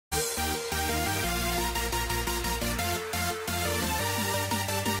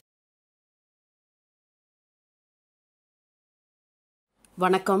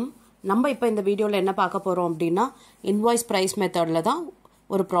வணக்கம். நம்ம இப்போ இந்த வீடியோவில் என்ன பார்க்க போகிறோம் அப்படின்னா இன்வாய்ஸ் ப்ரைஸ் மெத்தடில் தான்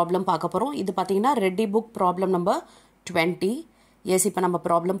ஒரு ப்ராப்ளம் பார்க்க போகிறோம். இது பார்த்தீங்கன்னா Reddy book problem number 20. S, இப்போ நம்ம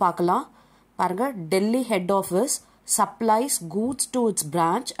ப்ராப்ளம் பார்க்கலாம். பாருங்கள், Delhi head office supplies goods to it's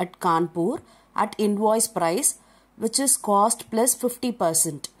branch at Kanpur at invoice price which is cost plus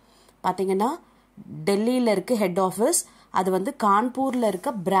 50%. பார்த்தீங்கன்னா டெல்லியில் இருக்க ஹெட் ஆஃபீஸ் அது வந்து கான்பூரில் இருக்க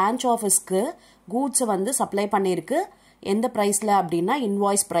பிரான்ச் ஆஃபீஸ்க்கு கூட்ஸை வந்து சப்ளை பண்ணியிருக்கு. எந்த ப்ரைஸில் அப்படின்னா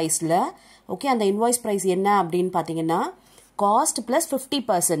இன்வாய்ஸ் ப்ரைஸில். ஓகே, அந்த இன்வாய்ஸ் ப்ரைஸ் என்ன அப்படின்னு பார்த்தீங்கன்னா காஸ்ட் ப்ளஸ்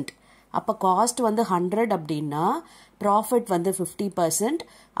 50%. அப்போ காஸ்ட் வந்து 100 அப்படின்னா ப்ராஃபிட் வந்து 50%.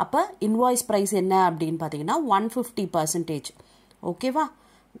 அப்போ இன்வாய்ஸ் ப்ரைஸ் என்ன அப்படின்னு பார்த்தீங்கன்னா 150%. ஓகேவா?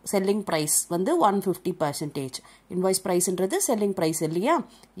 செல்லிங் ப்ரைஸ் வந்து 150%. இன்வாய்ஸ் ப்ரைஸ்ன்றது செல்லிங் ப்ரைஸ் இல்லையா?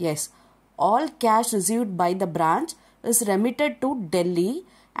 S. All cash received by the branch is remitted to Delhi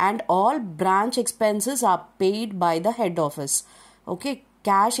and all branch expenses are paid by the head office. Okay,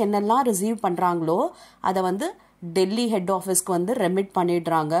 cash என்னெல்லாம் ரிசீவ் பண்ணுறாங்களோ அதை வந்து டெல்லி ஹெட் ஆஃபீஸ்க்கு வந்து ரெமிட்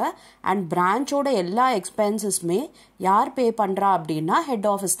பண்ணிடுறாங்க. அண்ட் பிரான்ச்சோட எல்லா எக்ஸ்பென்சஸ்மே யார் பே பண்ணுறா அப்படின்னா ஹெட்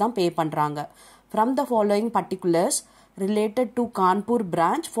ஆஃபீஸ் தான் பே பண்ணுறாங்க. From the following particulars related to Kanpur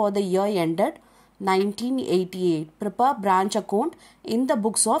branch for the year ended 1988. Prepare branch account in the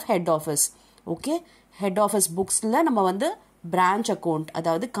books of head office. Okay, head office புக்ஸில் நம்ம வந்து பிரான்ச் அக்கௌண்ட்,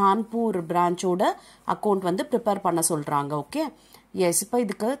 அதாவது கான்பூர் பிரான்ச்சோட அக்கௌண்ட் வந்து ப்ரிப்பேர் பண்ண சொல்கிறாங்க. Okay, S. இப்போ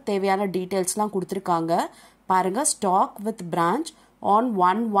இதுக்கு தேவையான டீட்டெயில்ஸ்லாம் கொடுத்துருக்காங்க பாருங்கள். Stock with branch on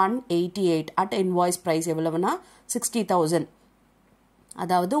 1/1/88 at invoice price எவ்வளவுனா 60,000.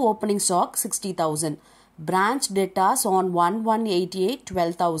 அதாவது opening stock 60,000. Branch debtors on 1/1/88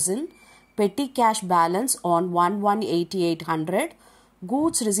 12,000. பெட்டி cash balance on 1/1/88 100.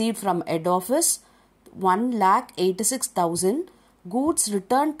 Goods receive from head office 1,86,000. goods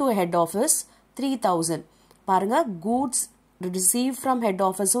returned to head office 3,000. பாருங்க, goods receive from head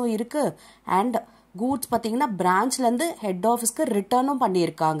officeம் இருக்கு and goods பார்த்தீங்கன்னா பிரான்ச்லேருந்து head ஆஃபீஸ்க்கு ரிட்டர்னும்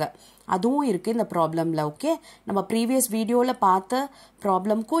பண்ணியிருக்காங்க, அதுவும் இருக்குது இந்த ப்ராப்ளமில். ஓகே, நம்ம ப்ரீவியஸ் வீடியோவில் பார்த்த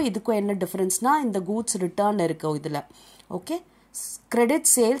ப்ராப்ளம்க்கும் இதுக்கும் என்ன டிஃப்ரென்ஸ்னா இந்த கூட்ஸ் ரிட்டர்ன் இருக்குது இதில். Okay, credit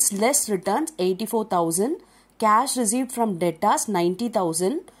sales less returns 84,000. Cash received from debtors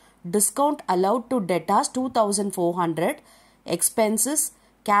 90,000. Discount allowed to debtors 2,400. Expenses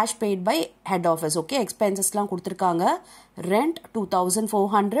cash paid by head office. Okay, expensesலாம் கொடுத்துருக்காங்க. Rent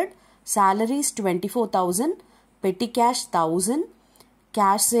 2,400. Salaries 24,000. Petty cash 1,000.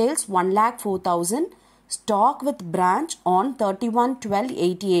 Cash sales 1,04,000. Stock with branch on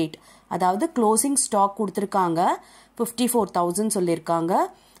 31/12/88. அதாவது closing stock கொடுத்துருக்காங்க 54,000 சொல்லியிருக்காங்க.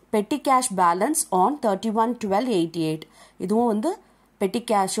 Petty cash balance on 31/12/88. இதுவும் வந்து பெட்டி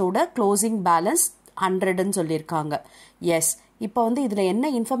கேஷோட closing balance 100ன்னு சொல்லியிருக்காங்க. S, இப்போ வந்து இதில் என்ன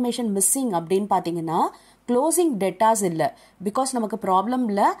இன்ஃபர்மேஷன் மிஸ்ஸிங் அப்படின்னு பார்த்தீங்கன்னா க்ளோசிங் டெட்டாஸ் இல்லை. பிகாஸ் நமக்கு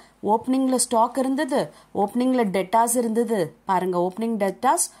ப்ராப்ளமில் ஓப்பனிங்கில் ஸ்டாக் இருந்தது, ஓப்பனிங்கில் டெட்டாஸ் இருந்தது. பாருங்கள், ஓப்பனிங்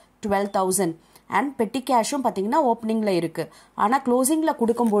டெட்டாஸ் 12,000 அண்ட் பெட்டி கேஷும் பார்த்தீங்கன்னா ஓப்பனிங்கில் இருக்குது. ஆனால் க்ளோசிங்கில்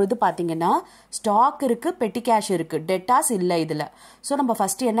கொடுக்கும்பொழுது பார்த்தீங்கன்னா ஸ்டாக் இருக்குது, பெட்டி கேஷ் இருக்குது, டெட்டாஸ் இல்லை இதில். ஸோ நம்ம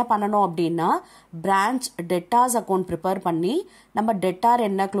ஃபஸ்ட்டு என்ன பண்ணணும் அப்படின்னா பிரான்ச் டெட்டாஸ் அக்கௌண்ட் ப்ரிப்பேர் பண்ணி நம்ம டெட்டார்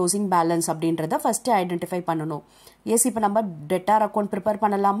என்ன க்ளோசிங் பேலன்ஸ் அப்படின்றத ஃபஸ்ட்டு ஐடென்டிஃபை பண்ணணும். எஸ், இப்போ நம்ம டெட்டார் அக்கௌண்ட் ப்ரிப்பேர்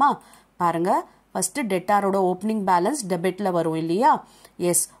பண்ணலாமா? பாருங்கள், ஃபஸ்ட்டு டெட்டாரோட ஓப்பனிங் பேலன்ஸ் டெபிட்டில் வரும் இல்லையா?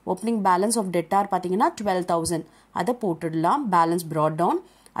 S, opening balance of debtor பார்த்தீங்கன்னா 12,000. அதை போட்டுடலாம், பேலன்ஸ் ப்ராட் டவுன்.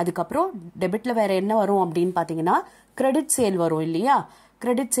 அதுக்கப்புறம் டெபிட்டில் வேறு என்ன வரும் அப்படின்னு பார்த்தீங்கன்னா கிரெடிட் சேல் வரும் இல்லையா?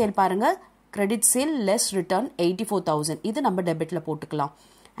 கிரெடிட் சேல் பாருங்கள், கிரெடிட் சேல் லெஸ் ரிட்டர்ன் 84,000. இது நம்ம டெபிட்டில் போட்டுக்கலாம்.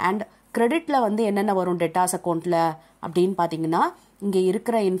 அண்ட் கிரெடிட்டில் வந்து என்னென்ன வரும் டெட்டாஸ் அக்கௌண்ட்டில் அப்படின்னு பார்த்தீங்கன்னா இங்கே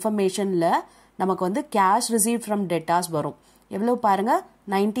இருக்கிற இன்ஃபர்மேஷனில் நமக்கு வந்து கேஷ் ரிசீவ் ஃப்ரம் டெட்டாஸ் வரும். எவ்வளோ பாருங்கள்,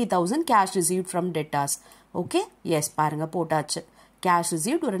 90,000 cash receive from debtors. Okay, S, பாருங்கள் போட்டாச்சு. கேஷ்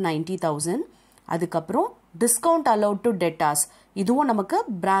ரிசீவ்ட் ஒரு 90,000. அதுக்கப்புறம் டிஸ்கவுண்ட் அலவுட் டு டெட்டாஸ், இதுவும் நமக்கு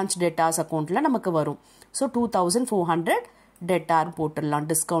பிரான்ச் டெட்டாஸ் அக்கௌண்ட்டில் நமக்கு வரும். ஸோ 2,400 டெட்டார் போட்டுடலாம்,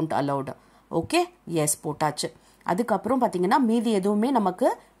 டிஸ்கவுண்ட் அலவுடு. ஓகே, எஸ், போட்டாச்சு. அதுக்கப்புறம் பார்த்தீங்கன்னா மீதி எதுவுமே நமக்கு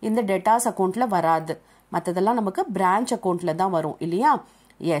இந்த டெட்டாஸ் அக்கௌண்ட்டில் வராது, மற்றதெல்லாம் நமக்கு பிரான்ச் அக்கௌண்ட்டில் தான் வரும் இல்லையா?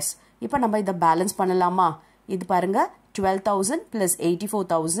 எஸ், இப்போ நம்ம இதை பேலன்ஸ் பண்ணலாமா? இது பாருங்கள், 12,000 +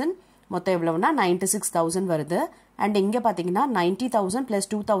 84,000 மொத்தம் எவ்வளவுனா 96,000 வருது. அண்ட் இங்கே பார்த்தீங்கன்னா 90,000 +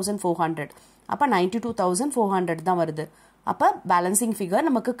 2,400, அப்போ 92,400 தான் வருது. அப்போ பேலன்சிங் ஃபிகர்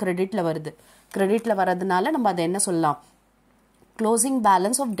நமக்கு கிரெடிட்டில் வருது. கிரெடிட்டில் வரதுனால நம்ம அதை என்ன சொல்லலாம்? க்ளோசிங்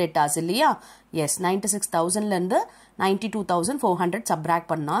பேலன்ஸ் ஆஃப் டெட்டாஸ் இல்லையா? எஸ், 96,000லேருந்து 92,400 சப்ராக்ட்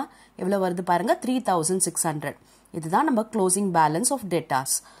பண்ணால் எவ்வளோ வருது பாருங்கள், 3,600. இதுதான் நம்ம க்ளோசிங் பேலன்ஸ் ஆஃப்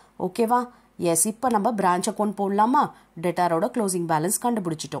டெட்டாஸ். ஓகேவா? எஸ், இப்போ நம்ம பிரான்ச் அக்கௌண்ட் போடலாமா? டெட்டாரோட க்ளோசிங் பேலன்ஸ்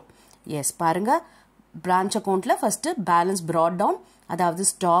கண்டுபிடிச்சிட்டோம். எஸ், பாருங்கள், branch accountல first balance brought down, அதாவது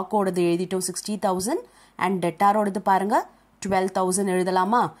stock ஓடது எழுதிட்டோம் 60,000 and debtor ஓடது பாருங்க 12,000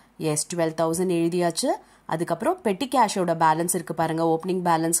 எழுதலாமா? Yes, 12,000 எழுதியாச்சு. அதுக்கப்புறம் petty cash ஓட balance இருக்கு பாருங்க, opening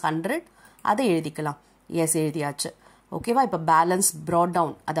balance 100, அதை எழுதிக்கலாம். Yes, எழுதியாச்சு. ஓகேவா? இப்போ பேலன்ஸ் brought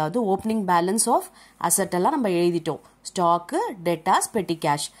down, அதாவது ஓப்பனிங் பேலன்ஸ் ஆஃப் அசட் எல்லாம் நம்ம எழுதிட்டோம். ஸ்டாக்கு, டெட்டாஸ், பெட்டி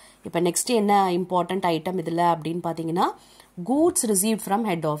கேஷ். இப்போ நெக்ஸ்ட் என்ன இம்பார்ட்டன்ட் ஐட்டம் இதில் அப்படின்னு பார்த்தீங்கன்னா goods receive from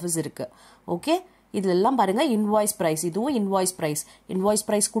head office இருக்கு. ஓகே, இதெல்லாம் பாருங்க இன்வாய்ஸ் பிரைஸ், இதுவும் இன்வாய்ஸ் பிரைஸ். இன்வாய்ஸ்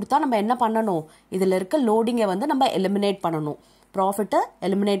பிரைஸ் கொடுத்தா நம்ம என்ன பண்ணணும்? இதில் இருக்க லோடிங்கை வந்து நம்ம எலிமினேட் பண்ணணும், ப்ராஃபிட்டை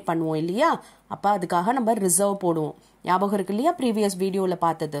எலிமினேட் பண்ணுவோம் இல்லையா? அப்போ அதுக்காக நம்ம ரிசர்வ் போடுவோம். ஞாபகம் இருக்கு இல்லையா ப்ரீவியஸ் வீடியோவில்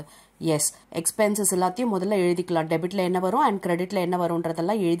பார்த்தது? எஸ், எக்ஸ்பென்சஸ் எல்லாத்தையும் முதல்ல எழுதிக்கலாம். டெபிட்ல என்ன வரும் அண்ட் கிரெடிட்ல என்ன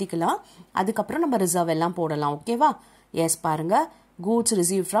வரும்ன்றதெல்லாம் எழுதிக்கலாம். அதுக்கப்புறம் நம்ம ரிசர்வ் எல்லாம் போடலாம். ஓகேவா? எஸ், பாருங்க goods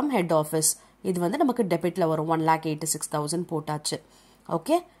receive from head office, இது வந்து நமக்கு டெபிட்ல வரும். 1,86,000 போட்டாச்சு.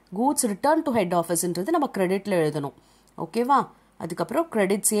 Okay, goods return to head ஆஃபீஸ்ன்றது நம்ம கிரெடிட்ல எழுதணும். ஓகேவா? அதுக்கப்புறம்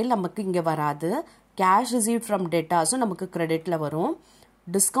கிரெடிட் சேல் நமக்கு இங்கே வராது. கேஷ் ரிசீவ் ஃப்ரம் டெட்டாஸும் நமக்கு கிரெடிட்ல வரும்.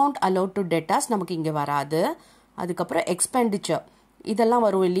 டிஸ்கவுண்ட் அலோட் டு டெட்டாஸ் நமக்கு இங்கே வராது. அதுக்கப்புறம் எக்ஸ்பெண்டிச்சர் இதெல்லாம்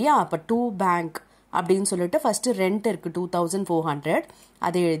வரும் இல்லையா? அப்போ டு பேங்க் அப்படின்னு சொல்லிட்டு ஃபர்ஸ்ட் ரெண்ட் இருக்கு 2,400,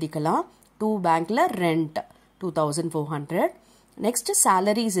 அதை எழுதிக்கலாம். டு பேங்க்ல ரெண்ட் 2,400. நெக்ஸ்ட்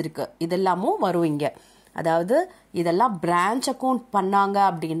சேலரிஸ் இருக்கு, இதெல்லாமும் வரும் இங்க. அதாவது இதெல்லாம் பிரான்ச் அக்கௌண்ட் பண்ணாங்க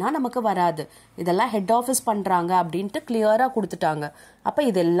அப்படின்னா நமக்கு வராது, இதெல்லாம் ஹெட் ஆஃபீஸ் பண்றாங்க அப்படின்ட்டு கிளியரா கொடுத்துட்டாங்க. அப்போ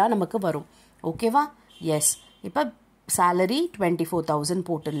இதெல்லாம் நமக்கு வரும். ஓகேவா? எஸ், இப்போ சேலரி 24,000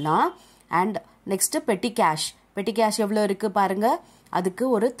 போட்டுடலாம். அண்ட் நெக்ஸ்ட் பெட்டி கேஷ். பெட்டி கேஷ் எவ்வளோ இருக்கு பாருங்க, அதுக்கு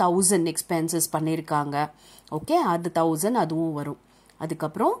ஒரு 1,000 எக்ஸ்பென்சஸ் பண்ணியிருக்காங்க. ஓகே, அது 1,000 அதுவும் வரும்.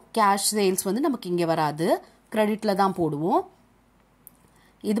 அதுக்கப்புறம் கேஷ் சேல்ஸ் வந்து நமக்கு இங்கே வராது, கிரெடிட்ல தான் போடுவோம்.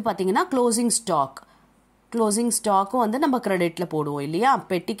 இது பார்த்தீங்கன்னா க்ளோசிங் ஸ்டாக். க்ளோசிங் ஸ்டாக்கும் வந்து நம்ம கிரெடிட்ல போடுவோம் இல்லையா?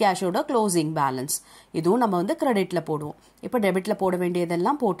 பெட்டி கேஷோட க்ளோசிங் பேலன்ஸ் இதுவும் நம்ம வந்து கிரெடிட்ல போடுவோம். இப்போ டெபிட்ல போட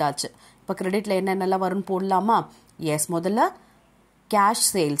வேண்டியதெல்லாம் போட்டாச்சு. இப்போ கிரெடிட்ல என்னென்னலாம் வரும்னு போடலாமா? எஸ், முதல்ல கேஷ்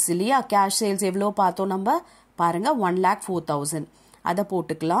சேல்ஸ் இல்லையா? கேஷ் சேல்ஸ் எவ்வளோ பார்த்தோம் நம்ம பாருங்க, 1,04,000, அதை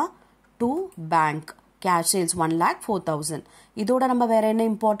போட்டுக்கலாம். To bank cash sales 1,04,000. இதோட நம்ம வேற என்ன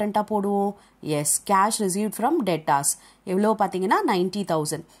இம்பார்ட்டண்டா போடுவோம்? S, cash received from debtors எவ்வளோ பார்த்தீங்கன்னா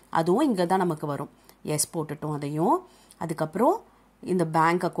 90,000, அதுவும் இங்கே தான் நமக்கு வரும். எஸ், போட்டுட்டோம் அதையும். அதுக்கப்புறம் இந்த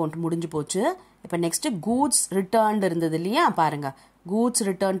பேங்க் அக்கௌண்ட் முடிஞ்சு போச்சு. இப்போ நெக்ஸ்ட் கூட்ஸ் ரிட்டர்ன் இருந்தது இல்லையா? பாருங்க, goods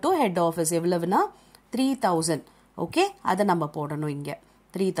return to head office எவ்வளவுனா 3,000. Okay, அதை நம்ம போடணும் இங்கே.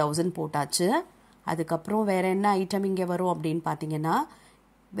 3,000 போட்டாச்சு. அதுக்கப்புறம் வேற என்ன ஐட்டம் இங்கே வரும் அப்படின்னு பார்த்தீங்கன்னா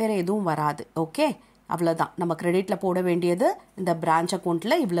வேற எதுவும் வராது. ஓகே, அவ்வளோதான். நம்ம கிரெடிட்ல போட வேண்டியது இந்த பிரான்ச்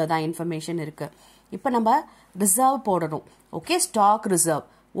அக்கௌண்ட்ல இவ்வளோதான் இன்ஃபர்மேஷன் இருக்கு. இப்போ நம்ம ரிசர்வ் போடணும். ஓகே, ஸ்டாக் ரிசர்வ்,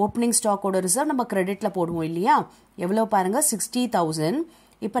 ஓப்பனிங் ஸ்டாக்கோட ரிசர்வ் நம்ம கிரெடிட்ல போடுவோம் இல்லையா? எவ்வளோ பாருங்க, 60,000.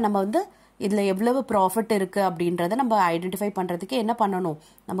 இப்போ நம்ம வந்து இதில் எவ்வளவு ப்ராஃபிட் இருக்கு அப்படின்றத நம்ம ஐடென்டிஃபை பண்ணுறதுக்கு என்ன பண்ணணும்?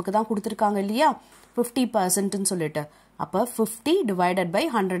 நமக்கு தான் கொடுத்துருக்காங்க இல்லையா 50%ன்னு சொல்லிட்டு. அப்போ 50 டிவைடட் பை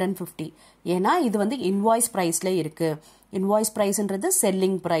 150. ஏன்னா இது வந்து இன்வாய்ஸ் ப்ரைஸ்ல இருக்கு. Invoice ப்ரைஸ்ன்றது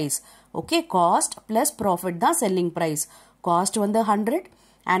selling price. Okay, cost plus profit தான் செல்லிங் ப்ரைஸ். காஸ்ட் வந்து 100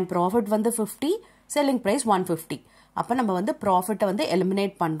 அண்ட் ப்ராஃபிட் வந்து 50, செல்லிங் ப்ரைஸ் 150. அப்போ நம்ம வந்து ப்ராஃபிட்டை வந்து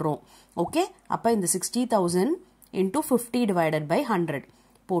எலிமினேட் பண்ணுறோம். ஓகே, அப்போ இந்த 60,000 இன்டூ 50 டிவைடட் பை 100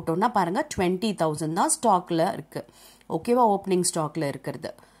 போட்டோம்னா பாருங்க 20,000 தான் ஸ்டாக்ல இருக்கு. ஓகேவா? ஓப்பனிங் ஸ்டாக்ல இருக்கிறது.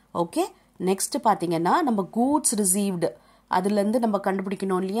 ஓகே, நெக்ஸ்ட் பார்த்தீங்கன்னா நம்ம கூட்ஸ் ரிசீவ்டு அதுலேருந்து நம்ம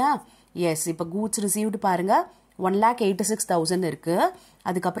கண்டுபிடிக்கணும் இல்லையா? எஸ், இப்போ கூட்ஸ் ரிசீவ்டு பாருங்க 1,86,000 இருக்கு.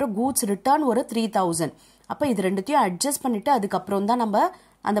 அதுக்கப்புறம் கூட்ஸ் ரிட்டர்ன் ஒரு 3,000. அப்போ இது ரெண்டுத்தையும் அட்ஜஸ்ட் பண்ணிட்டு அதுக்கப்புறம் தான் நம்ம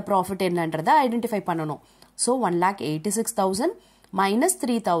அந்த ப்ராஃபிட் என்னன்றதை ஐடென்டிஃபை பண்ணணும். ஸோ 1,86,000 மைனஸ்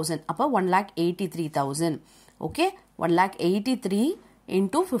 3,000, அப்போ 1,83,000. Okay, 1,83,000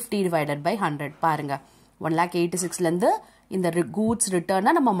 into 50 divided by 100. பாருங்க, 1,86,000லேருந்து இந்த கூட்ஸ்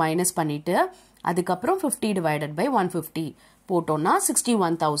ரிட்டர்னை நம்ம மைனஸ் பண்ணிட்டு அதுக்கப்புறம் 50 டிவைடட் பை 150 போட்டோம்னா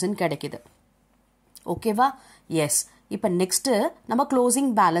 61,000 கிடைக்குது. ஓகேவா? எஸ், இப்போ நெக்ஸ்ட் நம்ம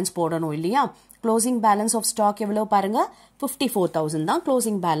க்ளோசிங் பேலன்ஸ் போடணும் இல்லையா? க்ளோசிங் பேலன்ஸ் ஆஃப் ஸ்டாக் எவ்வளோ பாருங்க, 54,000 தான்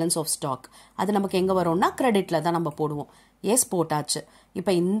க்ளோசிங் பேலன்ஸ் ஆஃப் ஸ்டாக். அது நமக்கு எங்கே வரும்னா கிரெடிட்ல தான் நம்ம போடுவோம். எஸ், போட்டாச்சு.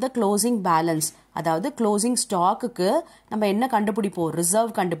 இப்போ இந்த க்ளோசிங் பேலன்ஸ், அதாவது க்ளோசிங் ஸ்டாக்குக்கு நம்ம என்ன கண்டுபிடிப்போம்?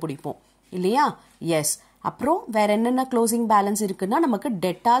 ரிசர்வ் கண்டுபிடிப்போம் இல்லையா? எஸ், அப்புறம் வேற என்னென்ன க்ளோசிங் பேலன்ஸ் இருக்குன்னா நமக்கு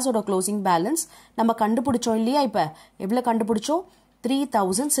டெட்டாஸோட க்ளோசிங் பேலன்ஸ் நம்ம கண்டுபிடிச்சோம் இல்லையா? இப்போ எவ்வளோ கண்டுபிடிச்சோம்?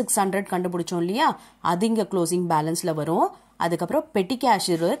 3,600 கண்டுபிடிச்சோம் இல்லையா? அது இங்கே க்ளோசிங் பேலன்ஸ்ல வரும். அதுக்கப்புறம் பெட்டி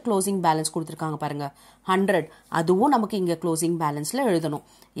கேஷியர் க்ளோசிங் பேலன்ஸ் கொடுத்துருக்காங்க பாருங்க 100, அதுவும் நமக்கு இங்கே க்ளோசிங் பேலன்ஸ்ல எழுதணும்.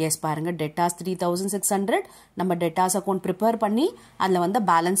 எஸ், பாருங்க டெட்டாஸ் 3,600 நம்ம டெட்டாஸ் அக்கௌண்ட் ப்ரிப்பேர் பண்ணி அதில் வந்த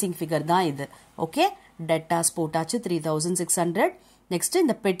பேலன்சிங் ஃபிகர் தான் இது. ஓகே, டெட்டாஸ் போட்டாச்சு 3,600. நெக்ஸ்ட்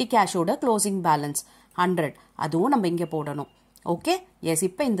இந்த பெட்டி கேஷோட க்ளோசிங் பேலன்ஸ் 100 அதுவும் நம்ம இங்கே போடணும் ஓகே எஸ்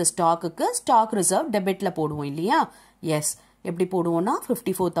இப்போ இந்த ஸ்டாக்குக்கு ஸ்டாக் ரிசர்வ் டெபிட்டில் போடுவோம் இல்லையா எஸ் எப்படி போடுவோம்னா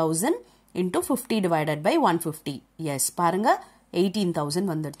 54,000 into 50 divided by 150 எஸ் பாருங்க 18,000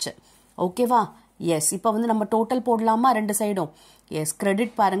 வந்துடுச்சு ஓகேவா எஸ் இப்போ வந்து நம்ம டோட்டல் போடலாமா ரெண்டு சைடும் எஸ்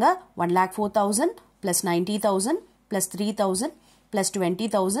கிரெடிட் பாருங்க 1,04,000 plus 90,000 plus 3,000 plus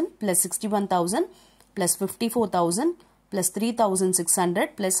 20,000 plus 61,000 plus 54,000 plus 3,600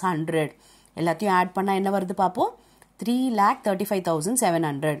 plus 100 எல்லாத்தையும் ஆட் பண்ணா என்ன வருது பாப்போம்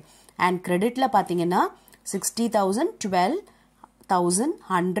 3,35,700 and creditல பாத்தீங்கன்னா 60,000 12,000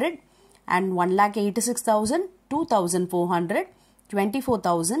 100 and 1,86,000 2,400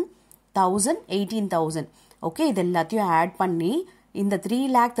 24,000 1,000 18,000 ஓகே இது எல்லாத்தையும் ஆட் பண்ணி இந்த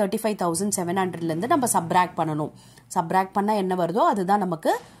 3,35,700 இருந்து நம்ம சப்ராக்ட் பண்ணணும் சப்ராக்ட் பண்ணா என்ன வருதோ அதுதான்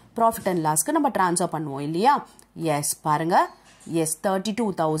நமக்கு ப்ராஃபிட் அண்ட் லாஸ்க்கு நம்ம ட்ரான்ஸ்ஃபர் பண்ணுவோம் இல்லையா எஸ் பாருங்க எஸ்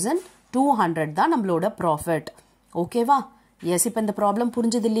 32,200 தான் நம்மளோட ப்ராஃபிட் ஓகேவா எஸ் இப்போ இந்த ப்ராப்ளம்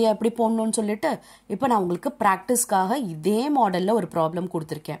புரிஞ்சது இல்லையா எப்படி போடணும்னு சொல்லிட்டு இப்போ நான் உங்களுக்கு ப்ராக்டிஸ்க்காக இதே மாடலில் ஒரு ப்ராப்ளம்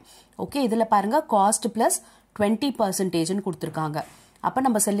கொடுத்துருக்கேன் ஓகே இதில் பாருங்க காஸ்ட் ப்ளஸ் 20% கொடுத்துருக்காங்க அப்போ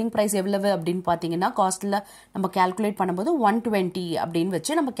நம்ம செல்லிங் ப்ரைஸ் எவ்வளவு அப்படின்னு பார்த்தீங்கன்னா காஸ்ட்டில் நம்ம கேல்குலேட் பண்ணும்போது 120 அப்படின்னு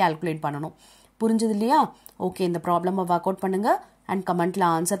வச்சு நம்ம கேல்குலேட் பண்ணணும் புரிஞ்சது இல்லையா ஓகே இந்த ப்ராப்ளமை ஒர்க் அவுட் பண்ணுங்க அண்ட் கமெண்ட்ல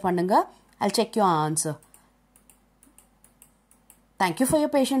ஆன்சர் பண்ணுங்க I'll check your answer. Thank you for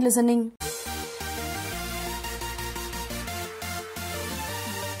your patient listening.